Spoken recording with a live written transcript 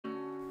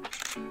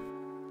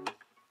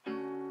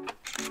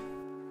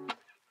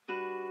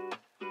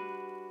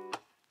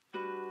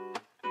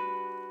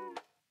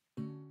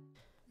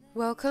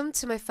Welcome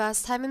to my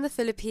first time in the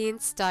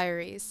Philippines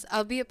diaries.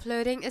 I'll be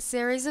uploading a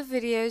series of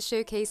videos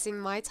showcasing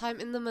my time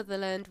in the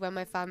motherland where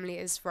my family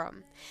is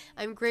from.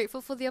 I'm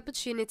grateful for the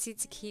opportunity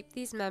to keep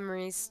these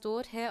memories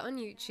stored here on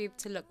YouTube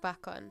to look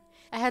back on.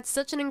 I had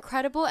such an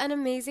incredible and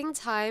amazing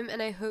time,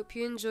 and I hope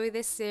you enjoy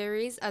this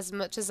series as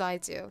much as I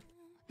do.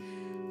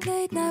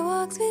 Late night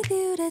walks with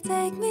you to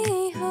take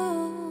me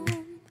home.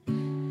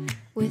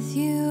 With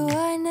you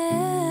I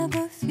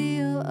never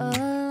feel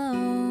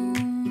alone.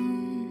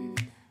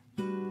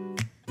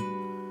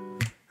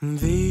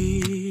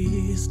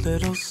 These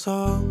little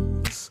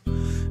songs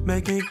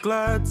make me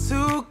glad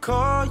to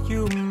call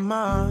you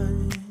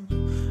mine.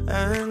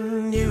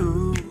 And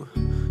you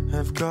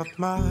have got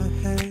my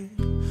head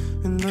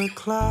in the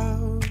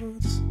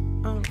clouds.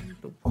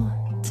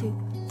 1, 2,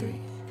 3.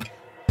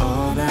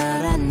 All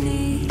that I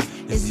need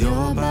is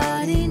your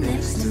body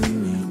next to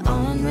me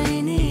on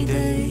rainy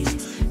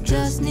days.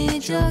 Just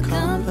need your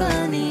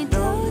company,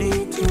 don't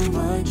need too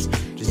much.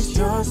 Just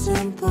your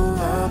simple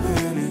love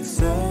and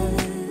it's everything.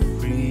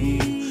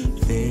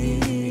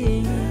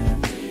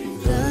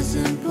 The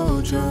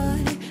simple joy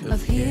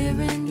of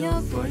hearing your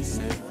voice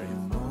every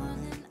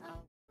morning.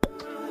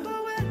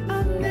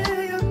 I'm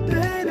your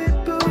baby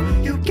boo.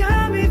 You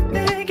got me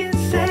thinking,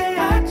 say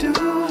I do.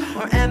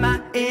 Or am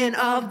I in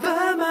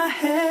over my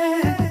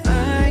head?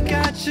 I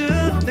got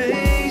your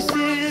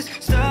faces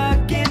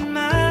stuck in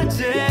my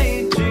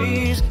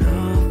daydreams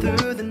all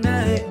through the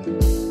night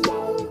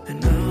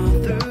and all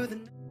through the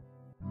night.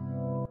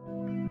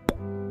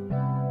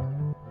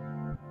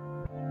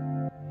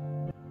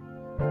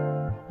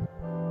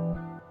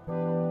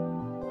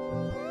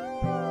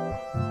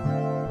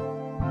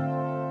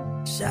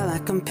 Shall I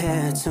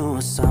compare to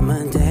a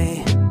summer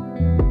day?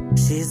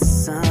 She's the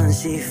sun,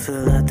 she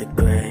fill out the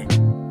gray.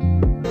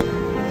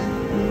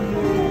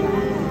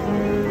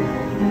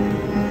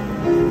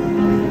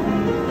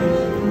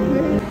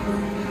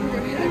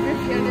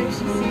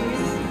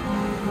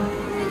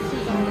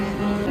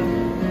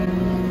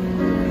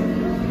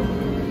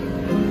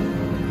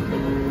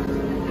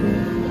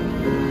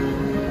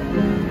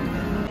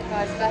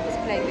 Guys, Beth is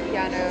playing the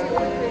piano.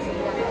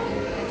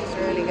 It's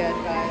really good,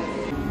 guys.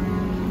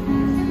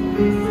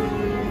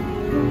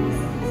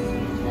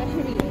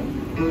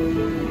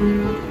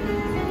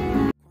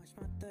 Quench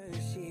my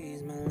thirst,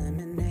 she's my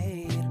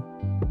lemonade.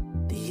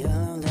 The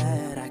yellow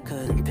that I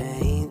couldn't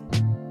paint.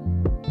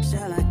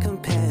 Shall I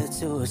compare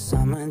to a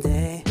summer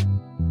day?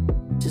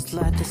 Just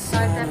like the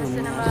sun Guys, Dental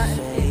Cinema is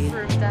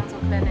improved dental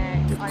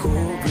clinic, the eye cool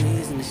clinic,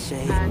 breeze in the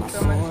shade, and my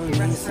so much phone food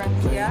needs to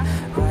restaurants play here.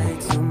 right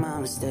to my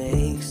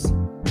mistakes.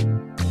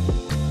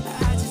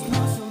 I just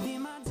know she'll be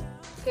my time.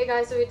 Okay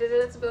guys, so we did a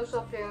little bit of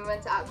shopping. We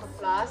went to Aqua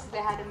Plus. They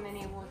had a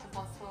mini water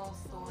bottle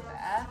store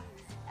there.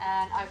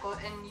 And I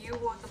got a new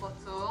water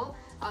bottle.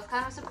 I was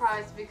kind of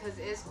surprised because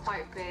it is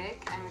quite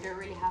big and we don't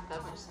really have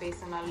that much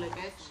space in our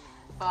luggage.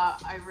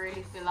 But I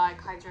really feel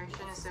like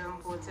hydration is so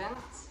important.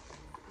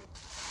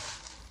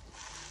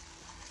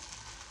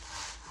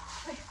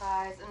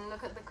 Guys, and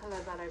look at the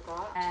colour that I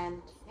got.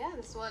 And yeah,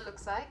 this is what it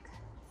looks like.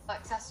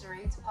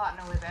 Accessory to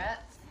partner with it.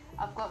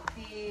 I've got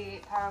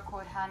the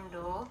paracord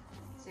handle.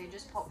 So you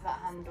just pop that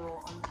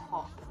handle on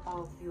top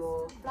of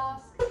your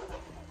flask.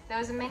 There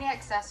was a mini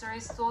accessory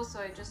store, so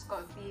I just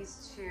got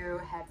these two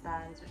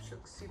headbands, which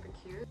look super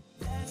cute.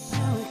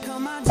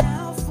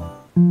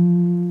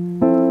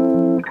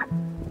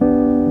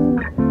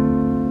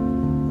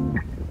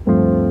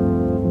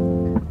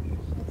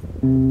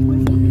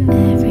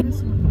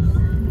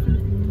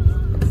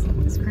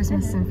 It's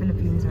Christmas in the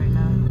Philippines right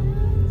now.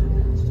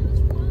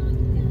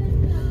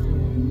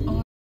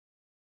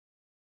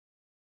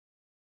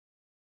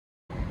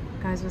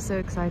 Guys, we're so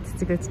excited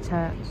to go to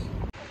church.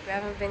 We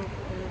haven't been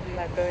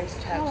like going to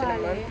church in a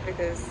month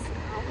because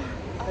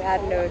we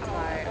had no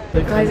time.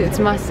 Guys, it's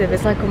massive.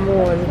 It's like a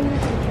mall.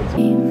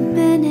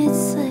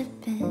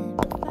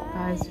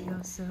 Guys, we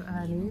are so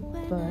early,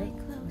 but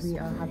we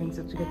are having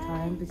such a good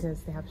time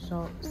because they have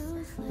shops,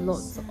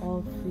 lots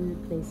of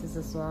food places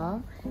as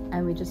well.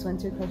 And we just went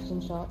to a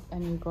Christian shop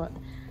and we got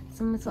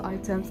some little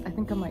items. I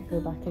think I might go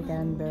back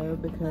again though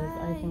because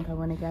I think I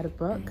want to get a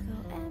book.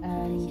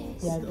 And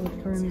yeah, the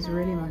auditorium is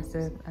really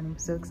massive and I'm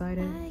so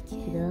excited to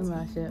go and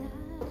worship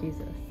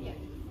Jesus.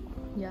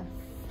 Yes.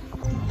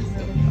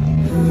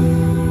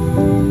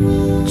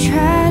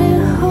 Try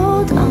to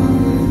hold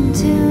on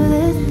to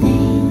the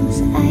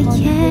things I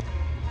can't.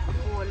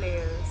 4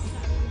 layers.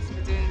 So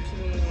we're doing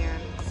communion,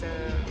 so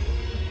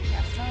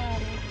yes.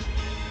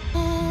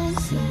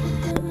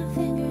 My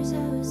fingers, I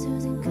was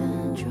losing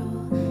control.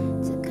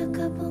 Took a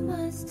couple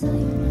months till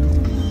you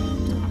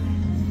knocked on my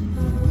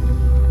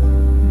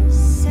door.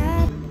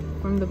 Sad.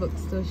 From the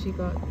bookstore she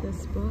got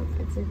this book,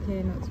 It's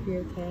Okay Not to Be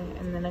Okay,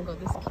 and then I got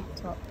this cute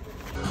top.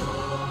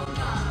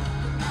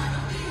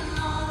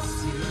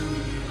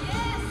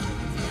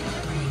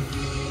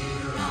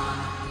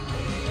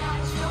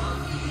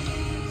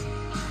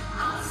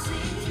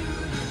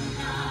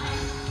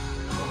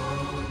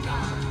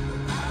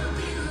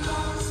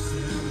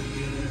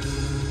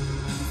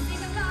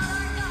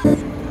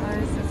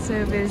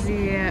 so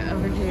busy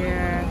over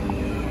here.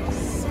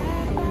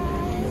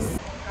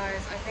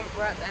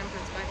 we're at the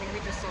entrance, but I think we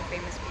just saw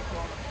famous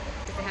people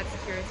because they had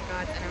security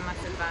guards and a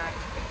massive bag.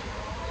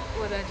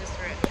 Or they're just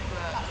rich,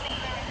 but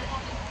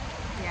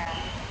yeah,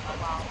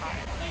 wow,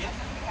 guys.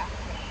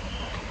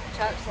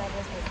 Church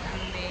service was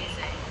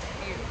amazing,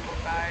 beautiful,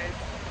 guys.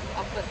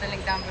 I'll put the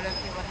link down below if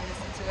you want to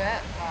listen to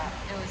it, but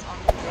it was on.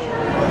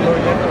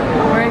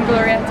 We're in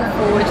Glorietta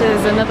 4, which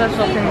is another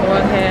shopping mall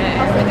here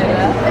in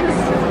Manila.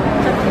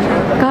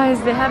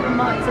 Guys, they have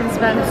Marks and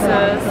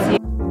Spencer's.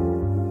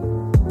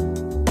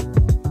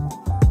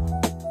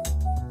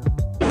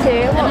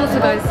 And also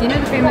guys, you know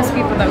the famous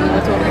people that we were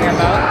talking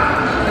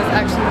about? There's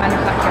actually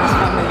manufacturer's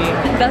family.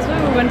 That's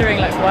why we're wondering,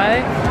 like,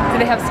 why do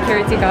they have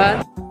security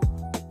guards?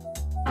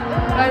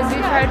 Guys, we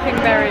tried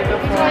Pinkberry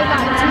before. We tried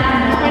that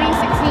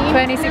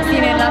in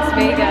 2016 in Las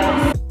Vegas.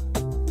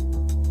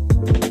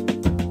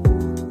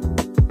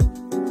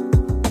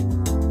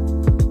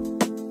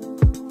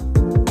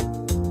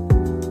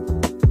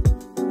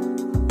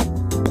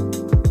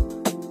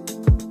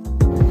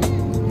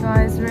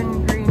 Guys, we're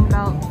in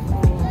Greenbelt.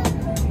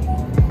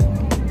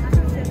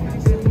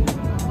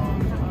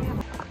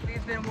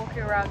 We've been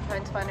walking around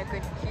trying to find a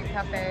good cute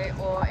cafe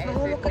or a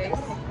food place.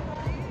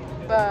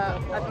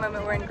 But at the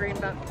moment we're in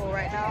Greenbelt 4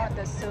 right now.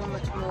 There's so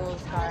much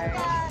malls, guys.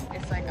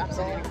 It's like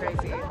absolutely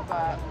crazy.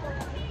 But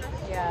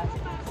yeah,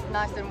 it's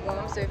nice and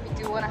warm. So if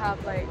you do want to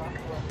have like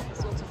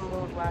sort of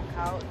mall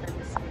workout, then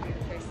this would be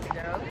the place to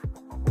go.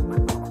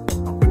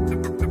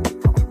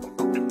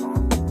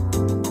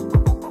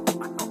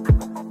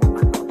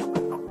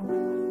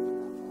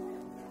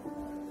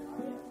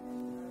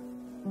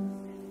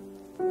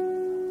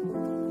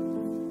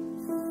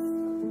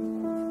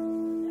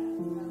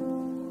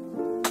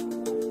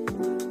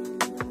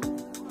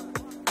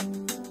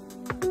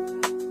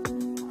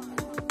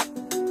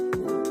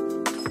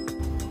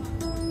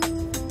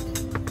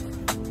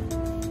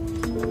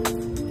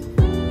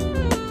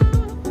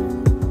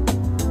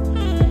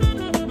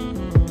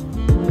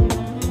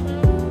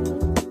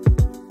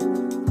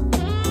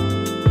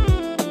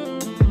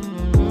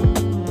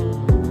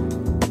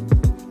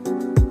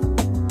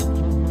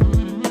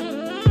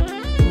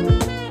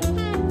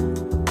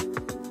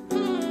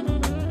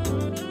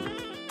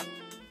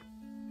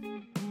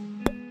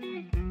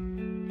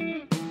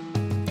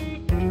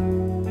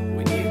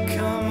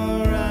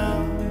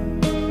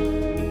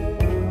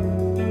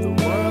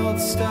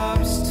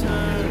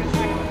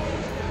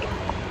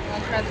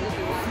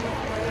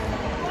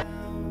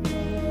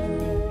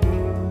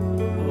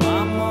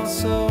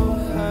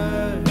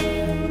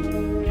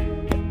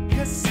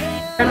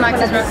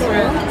 Max's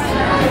restaurant,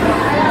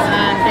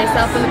 and they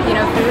sell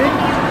Filipino food,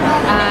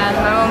 and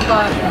my mom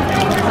got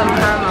some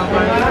caramel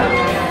barbecue.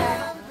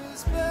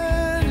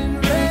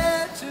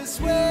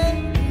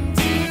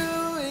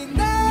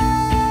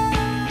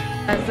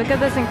 Guys, look at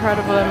this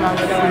incredible amount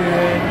of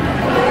food.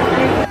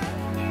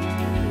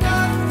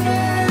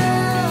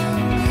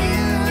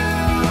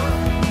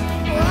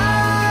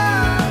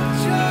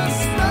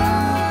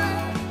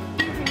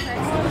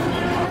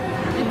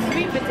 It's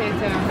sweet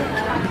potato.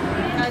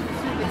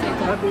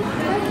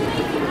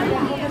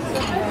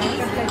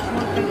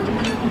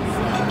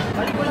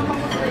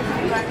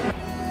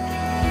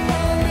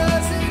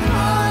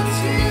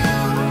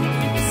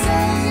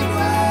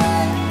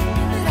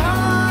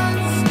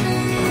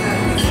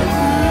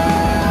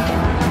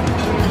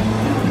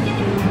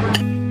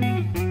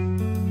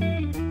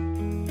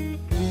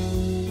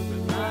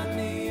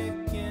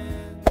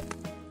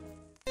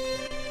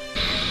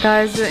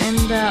 Guys, we're in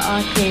the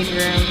arcade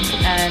room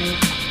and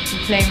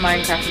we're playing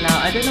Minecraft now.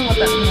 I don't know what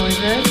that noise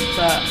is,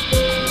 but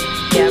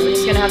yeah, we're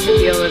just gonna have to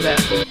deal with it.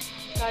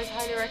 Guys,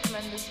 highly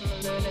recommend this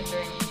Malona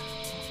drink.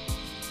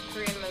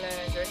 Korean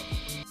Malona drink.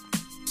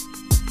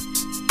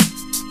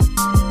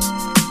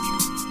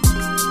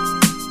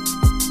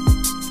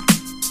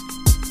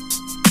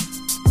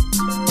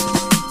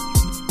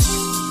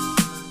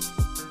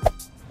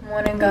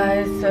 Morning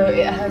guys, so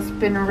it has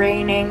been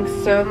raining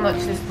so much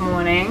this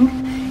morning.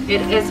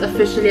 It is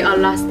officially our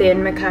last day in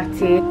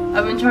Makati.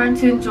 I've been trying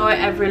to enjoy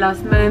every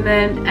last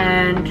moment,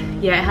 and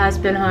yeah, it has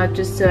been hard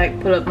just to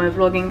like pull up my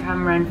vlogging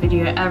camera and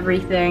video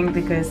everything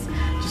because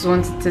I just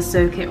wanted to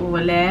soak it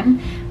all in.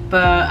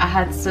 But I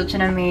had such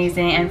an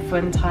amazing and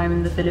fun time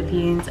in the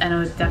Philippines, and I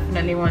would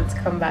definitely want to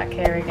come back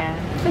here again.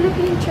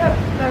 Philippine trip,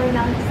 very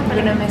nice. I'm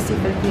gonna miss you,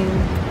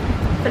 Philippines.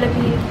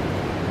 Philippine.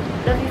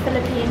 Love you,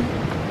 Philippine.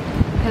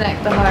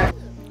 Connect the heart.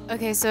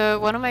 Okay, so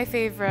one of my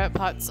favorite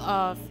parts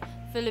of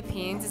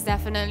Philippines is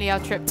definitely our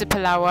trip to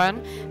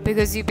Palawan,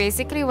 because we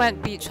basically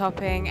went beach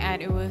hopping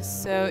and it was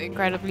so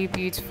incredibly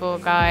beautiful,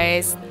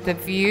 guys. The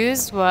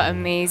views were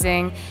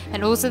amazing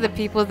and also the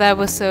people there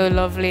were so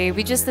lovely.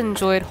 We just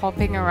enjoyed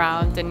hopping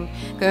around and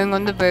going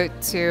on the boat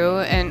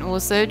too, and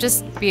also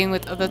just being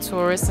with other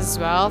tourists as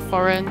well,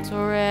 foreign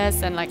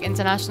tourists and like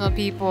international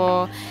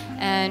people.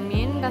 And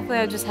me and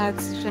Bethlehem just had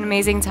such an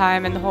amazing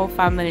time, and the whole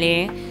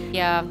family.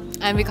 Yeah,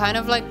 and we kind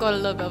of like got a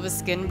little bit of a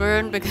skin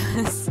burn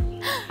because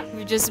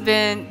we just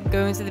been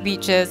going to the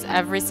beaches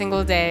every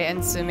single day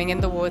and swimming in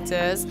the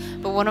waters,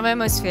 but one of my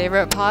most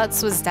favorite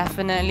parts was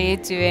definitely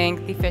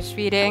doing the fish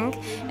feeding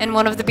in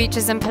one of the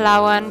beaches in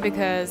Palawan,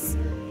 because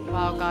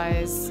wow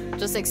guys,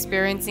 just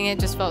experiencing it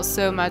just felt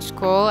so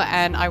magical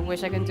and I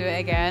wish I could do it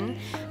again.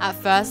 At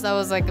first I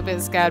was like a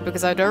bit scared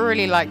because I don't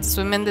really like to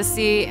swim in the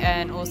sea,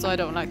 and also I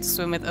don't like to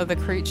swim with other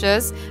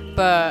creatures,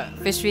 but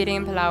fish feeding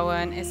in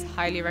Palawan is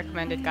highly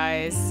recommended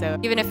guys, so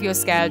even if you're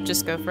scared,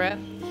 just go for it.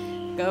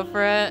 Go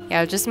for it.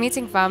 Yeah, just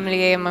meeting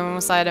family on my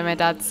mom's side and my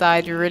dad's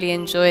side, we really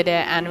enjoyed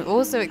it, and we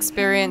also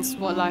experienced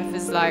what life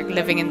is like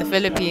living in the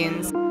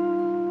Philippines.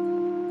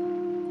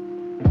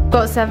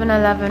 Got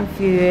 7-Eleven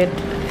food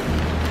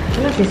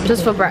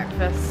just for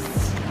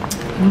breakfast.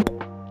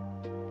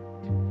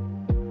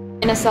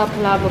 Inasal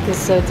palabok is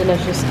so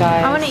delicious,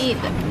 guys. I want to eat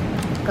them.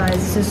 Guys,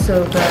 this is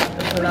so good.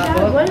 The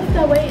palabok. What if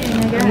they're waiting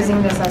again? I'm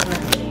using this as my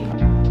tea.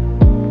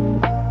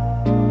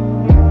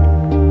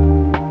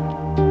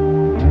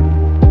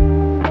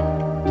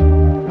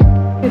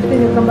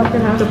 Come back to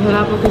now. The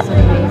palabok is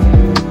amazing.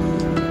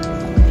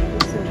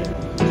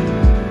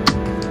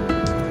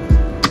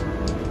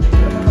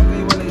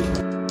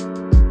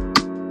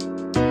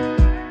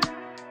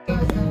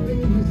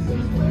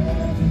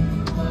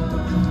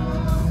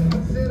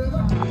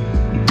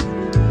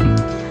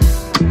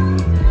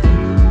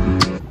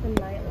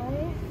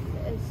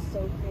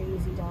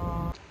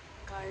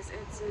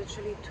 It's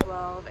literally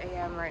 12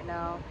 a.m. right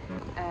now,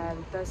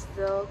 and there's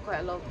still quite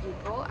a lot of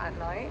people at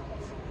night.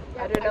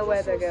 I don't know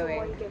where they're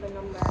going.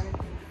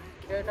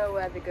 Don't know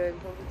where they're going,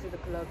 probably to the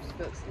clubs,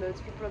 but loads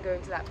of people are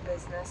going to that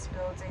business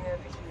building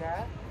over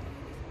here.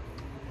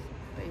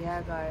 But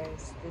yeah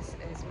guys, this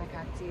is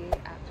Makati.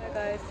 Hi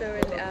guys, so we're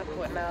in the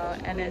airport now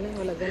and it's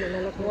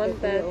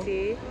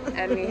 1:30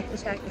 and we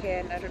check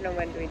in. I don't know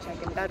when do we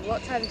check in. Dad,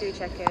 what time do we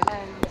check in?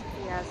 And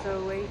yeah, so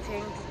we're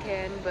waiting to check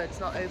in, but it's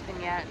not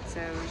open yet,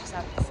 so we just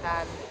have to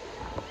stand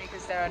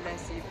because there are no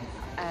seats.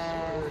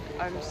 And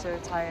I'm so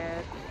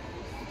tired,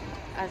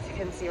 as you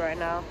can see right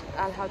now.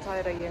 Al, how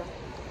tired are you?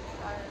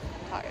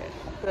 Tired,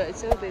 but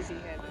it's so busy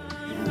here.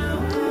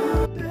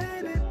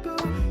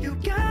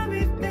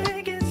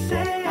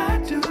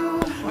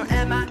 Or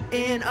am I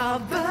in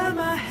over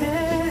my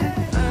head?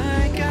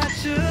 I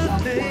got your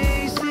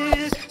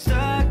faces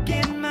stuck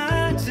in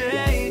my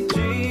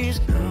daydreams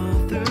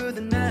all through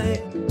the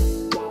night,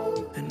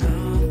 and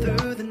all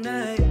through the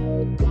night.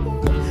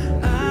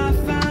 I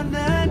find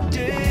that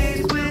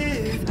days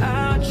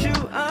without you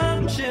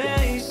I'm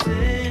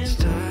chasing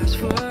stars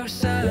for a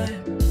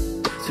sign.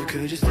 So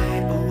could you stay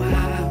a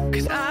while?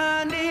 'Cause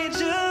I need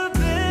you.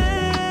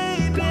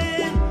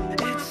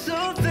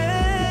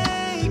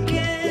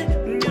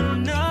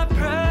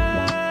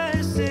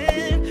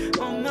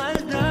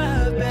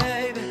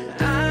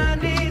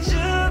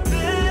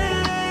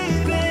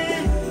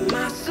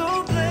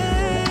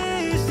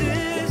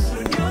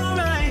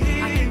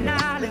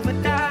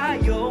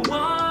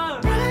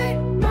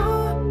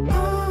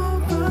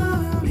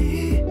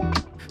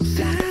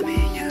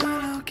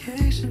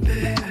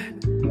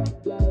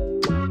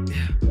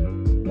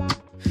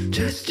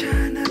 Just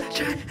trying to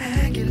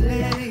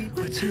triangulate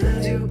what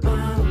turns you on.